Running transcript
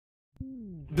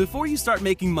Before you start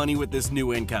making money with this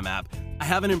new income app, I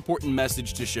have an important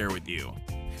message to share with you.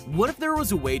 What if there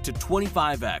was a way to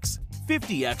 25x,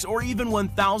 50x, or even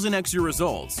 1000x your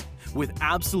results with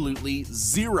absolutely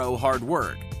zero hard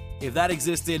work? If that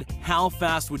existed, how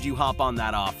fast would you hop on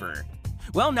that offer?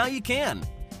 Well, now you can.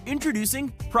 Introducing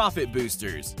Profit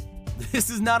Boosters. This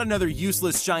is not another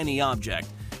useless shiny object.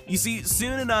 You see,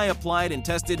 Soon and I applied and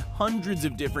tested hundreds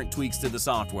of different tweaks to the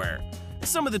software.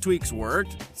 Some of the tweaks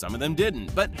worked, some of them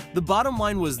didn't, but the bottom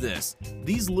line was this: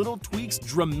 these little tweaks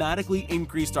dramatically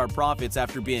increased our profits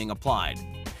after being applied.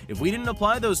 If we didn't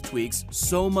apply those tweaks,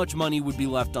 so much money would be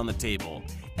left on the table.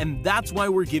 And that's why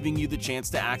we're giving you the chance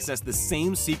to access the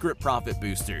same secret profit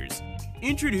boosters.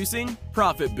 Introducing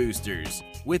Profit Boosters.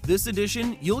 With this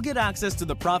edition, you'll get access to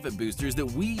the profit boosters that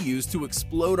we use to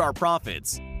explode our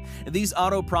profits. These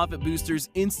auto profit boosters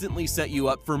instantly set you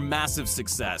up for massive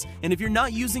success, and if you're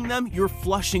not using them, you're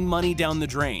flushing money down the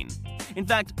drain. In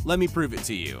fact, let me prove it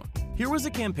to you. Here was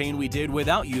a campaign we did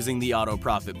without using the auto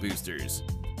profit boosters.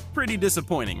 Pretty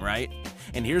disappointing, right?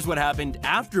 And here's what happened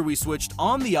after we switched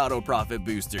on the auto profit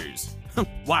boosters.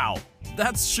 Wow,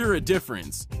 that's sure a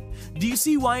difference. Do you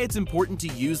see why it's important to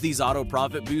use these auto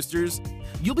profit boosters?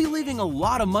 You'll be leaving a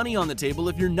lot of money on the table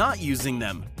if you're not using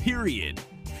them, period.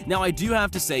 Now, I do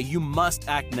have to say, you must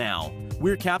act now.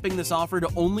 We're capping this offer to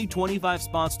only 25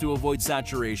 spots to avoid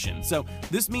saturation. So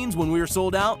this means when we're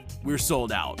sold out, we're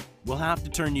sold out. We'll have to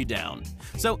turn you down.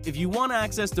 So if you want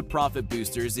access to profit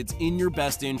boosters, it's in your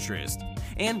best interest.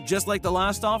 And just like the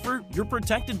last offer, you're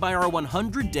protected by our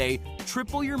 100-day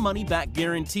triple your money back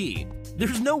guarantee.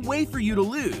 There's no way for you to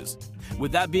lose.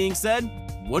 With that being said,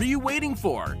 what are you waiting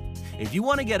for? If you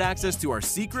want to get access to our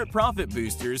secret profit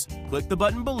boosters, click the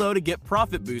button below to get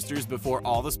profit boosters before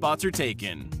all the spots are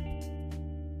taken.